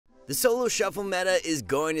The solo shuffle meta is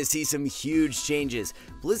going to see some huge changes.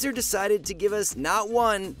 Blizzard decided to give us not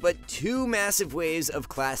one, but two massive waves of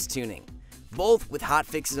class tuning, both with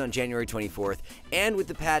hotfixes on January 24th and with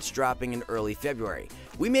the patch dropping in early February.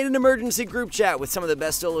 We made an emergency group chat with some of the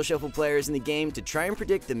best solo shuffle players in the game to try and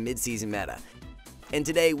predict the mid-season meta. And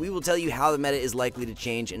today we will tell you how the meta is likely to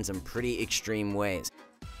change in some pretty extreme ways.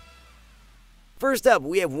 First up,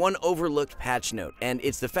 we have one overlooked patch note, and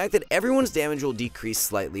it's the fact that everyone's damage will decrease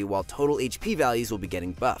slightly while total HP values will be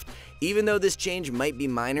getting buffed. Even though this change might be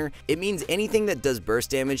minor, it means anything that does burst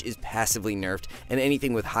damage is passively nerfed, and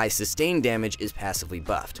anything with high sustained damage is passively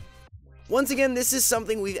buffed. Once again, this is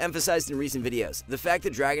something we've emphasized in recent videos, the fact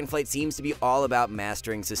that Dragonflight seems to be all about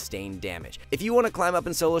mastering sustained damage. If you want to climb up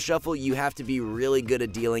in solo shuffle, you have to be really good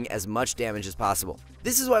at dealing as much damage as possible.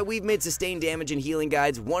 This is why we've made sustained damage and healing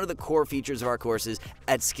guides one of the core features of our courses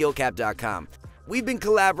at skillcap.com. We've been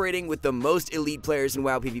collaborating with the most elite players in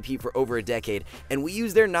WoW PvP for over a decade, and we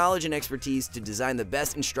use their knowledge and expertise to design the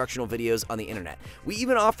best instructional videos on the internet. We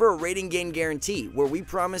even offer a rating gain guarantee, where we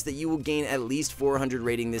promise that you will gain at least 400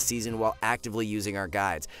 rating this season while actively using our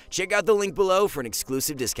guides. Check out the link below for an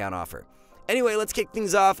exclusive discount offer. Anyway, let's kick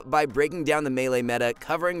things off by breaking down the melee meta,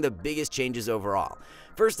 covering the biggest changes overall.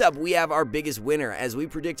 First up, we have our biggest winner, as we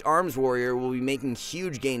predict Arms Warrior will be making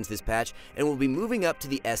huge gains this patch and will be moving up to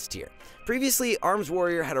the S tier. Previously, Arms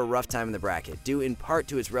Warrior had a rough time in the bracket, due in part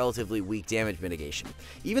to its relatively weak damage mitigation.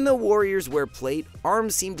 Even though Warriors wear plate,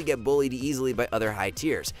 Arms seem to get bullied easily by other high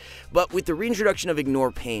tiers. But with the reintroduction of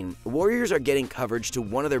Ignore Pain, Warriors are getting coverage to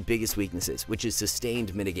one of their biggest weaknesses, which is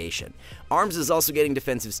sustained mitigation. Arms is also getting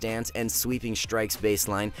defensive stance and sweeping strikes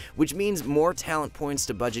baseline, which means more talent points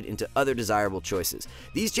to budget into other desirable choices.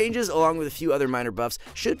 These changes, along with a few other minor buffs,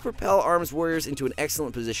 should propel Arms Warriors into an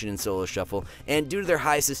excellent position in solo shuffle, and due to their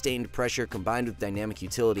high sustained pressure combined with dynamic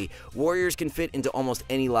utility, Warriors can fit into almost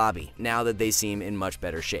any lobby, now that they seem in much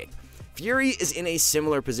better shape. Fury is in a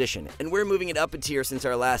similar position, and we're moving it up a tier since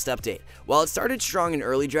our last update. While it started strong in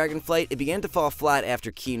early Dragonflight, it began to fall flat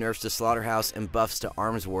after key nerfs to Slaughterhouse and buffs to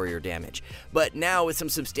Arms Warrior damage. But now, with some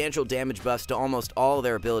substantial damage buffs to almost all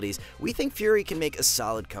their abilities, we think Fury can make a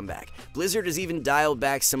solid comeback. Blizzard has even dialed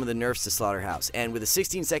back some of the nerfs to Slaughterhouse, and with a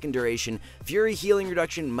 16-second duration, Fury healing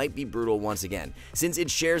reduction might be brutal once again. Since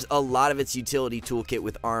it shares a lot of its utility toolkit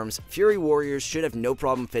with Arms, Fury Warriors should have no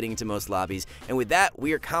problem fitting into most lobbies, and with that,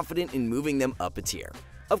 we are confident in moving them up a tier.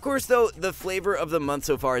 Of course, though, the flavor of the month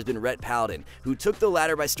so far has been Ret Paladin, who took the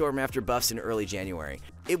ladder by storm after buffs in early January.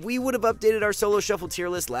 If we would have updated our solo shuffle tier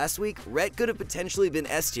list last week, Ret could have potentially been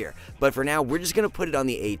S tier, but for now, we're just going to put it on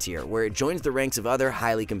the A tier, where it joins the ranks of other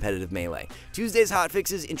highly competitive melee. Tuesday's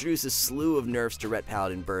hotfixes introduce a slew of nerfs to Ret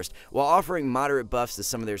Paladin Burst, while offering moderate buffs to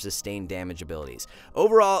some of their sustained damage abilities.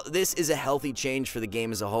 Overall, this is a healthy change for the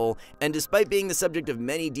game as a whole, and despite being the subject of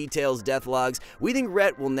many details death logs, we think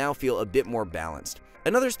Ret will now feel a bit more balanced.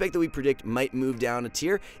 Another spec that we predict might move down a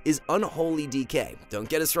tier is Unholy DK. Don't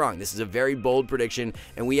get us wrong, this is a very bold prediction,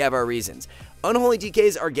 and we have our reasons. Unholy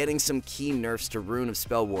DKs are getting some key nerfs to Rune of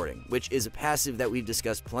Spell Warding, which is a passive that we've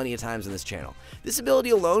discussed plenty of times on this channel. This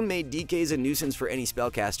ability alone made DKs a nuisance for any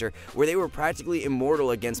spellcaster, where they were practically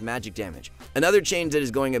immortal against magic damage. Another change that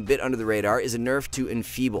is going a bit under the radar is a nerf to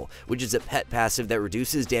Enfeeble, which is a pet passive that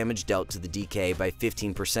reduces damage dealt to the DK by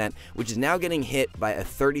 15%, which is now getting hit by a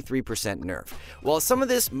 33% nerf. While some of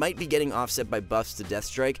this might be getting offset by buffs to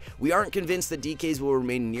Deathstrike, we aren't convinced that DKs will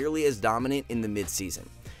remain nearly as dominant in the mid-season.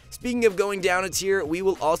 Speaking of going down a tier, we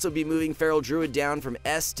will also be moving Feral Druid down from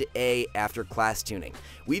S to A after class tuning.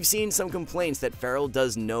 We've seen some complaints that Feral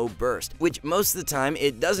does no burst, which most of the time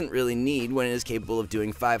it doesn't really need when it is capable of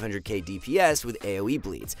doing 500k DPS with AoE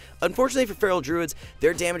bleeds. Unfortunately for Feral Druids,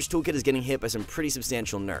 their damage toolkit is getting hit by some pretty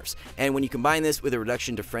substantial nerfs, and when you combine this with a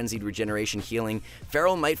reduction to Frenzied Regeneration healing,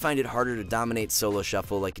 Feral might find it harder to dominate solo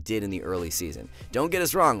shuffle like it did in the early season. Don't get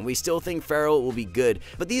us wrong, we still think Feral will be good,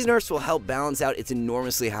 but these nerfs will help balance out its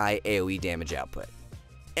enormously high AoE damage output.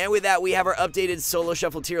 And with that, we have our updated solo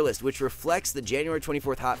shuffle tier list, which reflects the January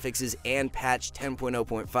 24th hotfixes and patch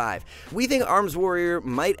 10.0.5. We think Arms Warrior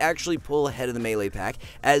might actually pull ahead of the melee pack,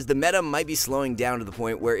 as the meta might be slowing down to the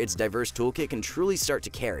point where its diverse toolkit can truly start to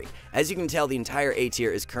carry. As you can tell, the entire A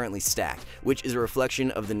tier is currently stacked, which is a reflection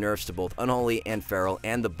of the nerfs to both Unholy and Feral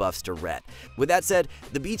and the buffs to Ret. With that said,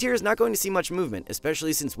 the B tier is not going to see much movement,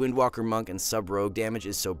 especially since Windwalker Monk and Sub-Rogue damage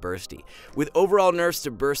is so bursty. With overall nerfs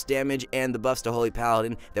to burst damage and the buffs to Holy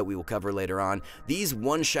Paladin that we will cover later on, these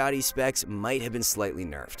one-shotty specs might have been slightly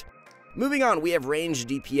nerfed. Moving on, we have ranged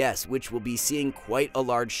DPS, which will be seeing quite a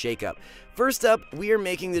large shakeup. First up, we are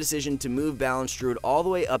making the decision to move Balanced Druid all the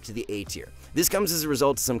way up to the A tier. This comes as a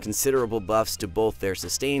result of some considerable buffs to both their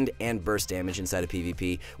sustained and burst damage inside of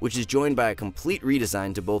PvP, which is joined by a complete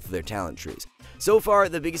redesign to both of their talent trees. So far,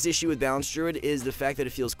 the biggest issue with Balanced Druid is the fact that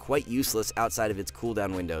it feels quite useless outside of its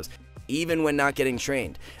cooldown windows, even when not getting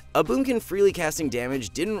trained. A boomkin freely casting damage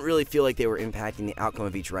didn't really feel like they were impacting the outcome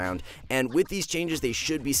of each round, and with these changes they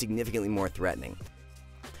should be significantly more threatening.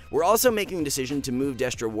 We're also making the decision to move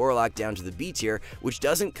Destro Warlock down to the B tier, which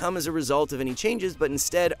doesn't come as a result of any changes, but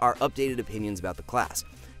instead our updated opinions about the class.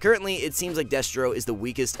 Currently, it seems like Destro is the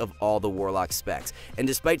weakest of all the Warlock specs, and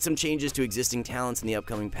despite some changes to existing talents in the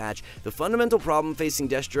upcoming patch, the fundamental problem facing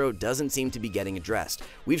Destro doesn't seem to be getting addressed.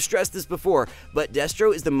 We've stressed this before, but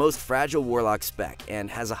Destro is the most fragile Warlock spec, and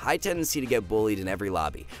has a high tendency to get bullied in every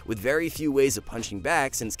lobby, with very few ways of punching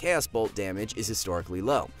back since Chaos Bolt damage is historically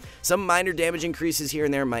low. Some minor damage increases here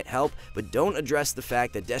and there might help, but don't address the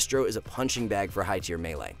fact that Destro is a punching bag for high tier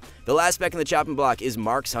melee. The last spec in the chopping block is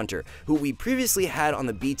Mark's Hunter, who we previously had on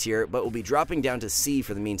the B tier, but will be dropping down to C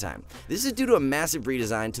for the meantime. This is due to a massive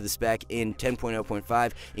redesign to the spec in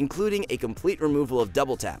 10.0.5, including a complete removal of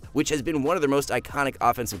double tap, which has been one of their most iconic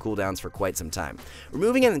offensive cooldowns for quite some time.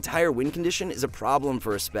 Removing an entire win condition is a problem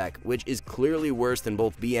for a spec, which is clearly worse than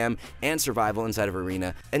both BM and survival inside of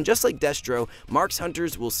Arena, and just like Destro, Mark's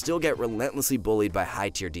Hunters will still get relentlessly bullied by high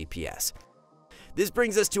tier DPS. This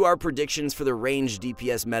brings us to our predictions for the ranged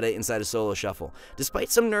DPS meta inside of Solo Shuffle.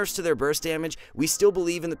 Despite some nerfs to their burst damage, we still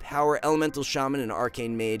believe in the power Elemental Shaman and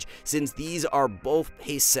Arcane Mage, since these are both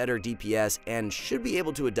pace setter DPS and should be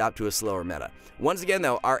able to adapt to a slower meta. Once again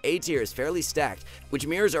though, our A tier is fairly stacked, which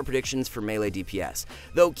mirrors our predictions for melee DPS.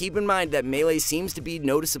 Though keep in mind that melee seems to be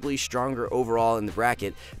noticeably stronger overall in the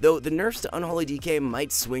bracket, though the nerfs to Unholy DK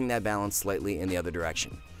might swing that balance slightly in the other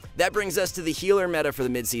direction. That brings us to the healer meta for the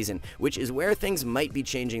midseason, which is where things might be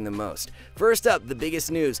changing the most. First up, the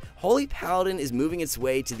biggest news, Holy Paladin is moving its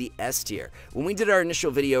way to the S tier. When we did our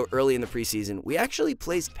initial video early in the preseason, we actually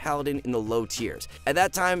placed Paladin in the low tiers. At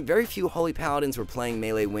that time, very few Holy Paladins were playing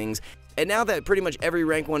melee wings, and now that pretty much every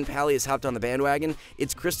rank 1 pally has hopped on the bandwagon,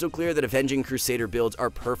 it's crystal clear that Avenging Crusader builds are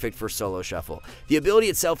perfect for Solo Shuffle. The ability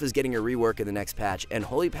itself is getting a rework in the next patch, and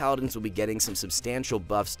Holy Paladins will be getting some substantial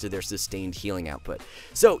buffs to their sustained healing output.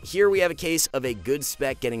 So here we have a case of a good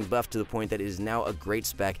spec getting buffed to the point that it is now a great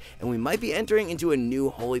spec, and we might be entering into a new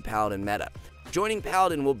Holy Paladin meta. Joining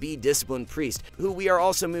Paladin will be Disciplined Priest, who we are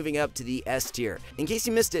also moving up to the S tier. In case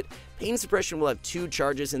you missed it, Pain Suppression will have 2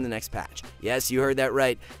 charges in the next patch. Yes, you heard that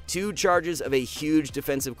right, 2 charges of a huge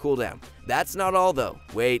defensive cooldown. That's not all though.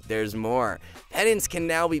 Wait, there's more. Penance can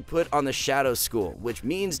now be put on the Shadow School, which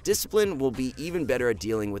means Discipline will be even better at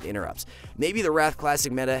dealing with interrupts. Maybe the Wrath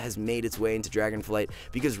Classic meta has made its way into Dragonflight,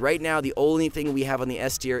 because right now the only thing we have on the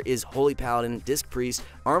S tier is Holy Paladin, Disc Priest,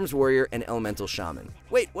 Arms Warrior, and Elemental Shaman.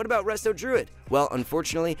 Wait, what about Resto Druid? Well,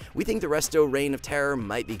 unfortunately, we think the Resto Reign of Terror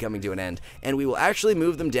might be coming to an end, and we will actually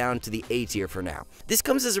move them down to the A tier for now. This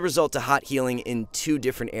comes as a result of hot healing in 2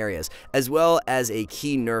 different areas, as well as a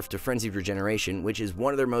key nerf to Frenzied Regeneration, which is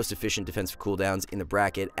one of their most efficient defensive cooldowns in the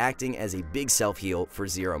bracket, acting as a big self-heal for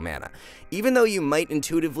 0 mana. Even though you might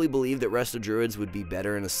intuitively believe that Resto Druids would be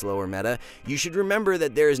better in a slower meta, you should remember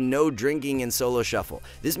that there is no drinking in Solo Shuffle.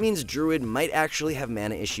 This means Druid might actually have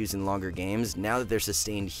mana issues in longer games now that their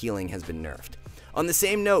sustained healing has been nerfed. On the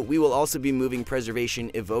same note, we will also be moving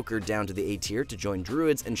Preservation Evoker down to the A tier to join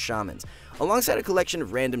Druids and Shamans. Alongside a collection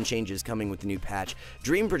of random changes coming with the new patch,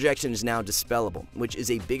 Dream Projection is now dispellable, which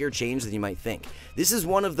is a bigger change than you might think. This is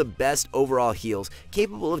one of the best overall heals,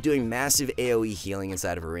 capable of doing massive AoE healing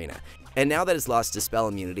inside of Arena. And now that it's lost Dispel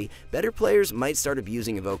immunity, better players might start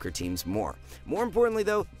abusing Evoker teams more. More importantly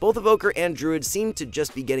though, both Evoker and Druid seem to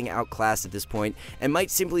just be getting outclassed at this point, and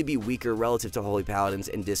might simply be weaker relative to Holy Paladins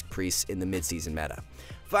and Disc Priests in the mid-season meta.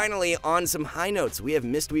 Finally, on some high notes, we have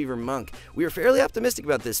Mistweaver Monk. We are fairly optimistic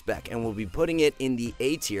about this spec, and we'll be putting it in the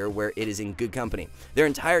A tier where it is in good company. Their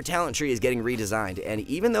entire talent tree is getting redesigned, and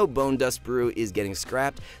even though Bone Dust Brew is getting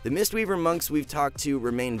scrapped, the Mistweaver Monks we've talked to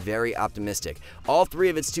remain very optimistic. All 3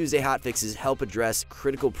 of its Tuesday hotfixes help address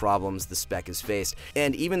critical problems the spec has faced,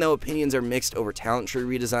 and even though opinions are mixed over talent tree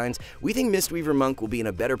redesigns, we think Mistweaver Monk will be in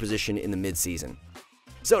a better position in the mid-season.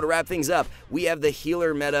 So to wrap things up, we have the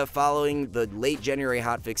healer meta following the late January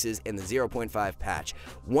hotfixes and the 0.5 patch.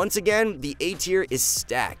 Once again, the A tier is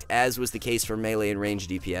stacked, as was the case for melee and range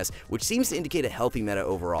DPS, which seems to indicate a healthy meta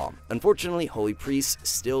overall. Unfortunately, Holy Priests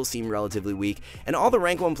still seem relatively weak, and all the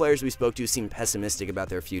rank 1 players we spoke to seem pessimistic about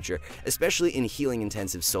their future, especially in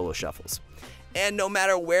healing-intensive solo shuffles. And no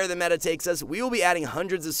matter where the meta takes us, we will be adding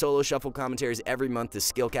hundreds of solo shuffle commentaries every month to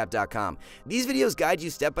skillcap.com. These videos guide you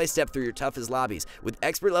step by step through your toughest lobbies, with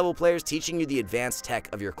expert level players teaching you the advanced tech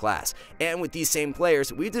of your class. And with these same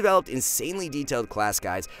players, we've developed insanely detailed class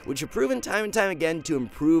guides, which have proven time and time again to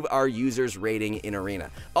improve our users' rating in Arena.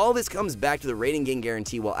 All this comes back to the rating gain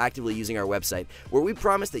guarantee while actively using our website, where we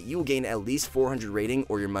promise that you will gain at least 400 rating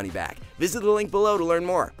or your money back. Visit the link below to learn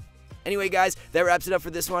more. Anyway guys, that wraps it up for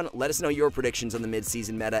this one. Let us know your predictions on the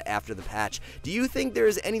mid-season meta after the patch. Do you think there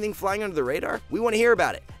is anything flying under the radar? We want to hear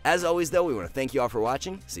about it. As always though, we want to thank you all for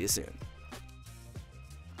watching. See you soon.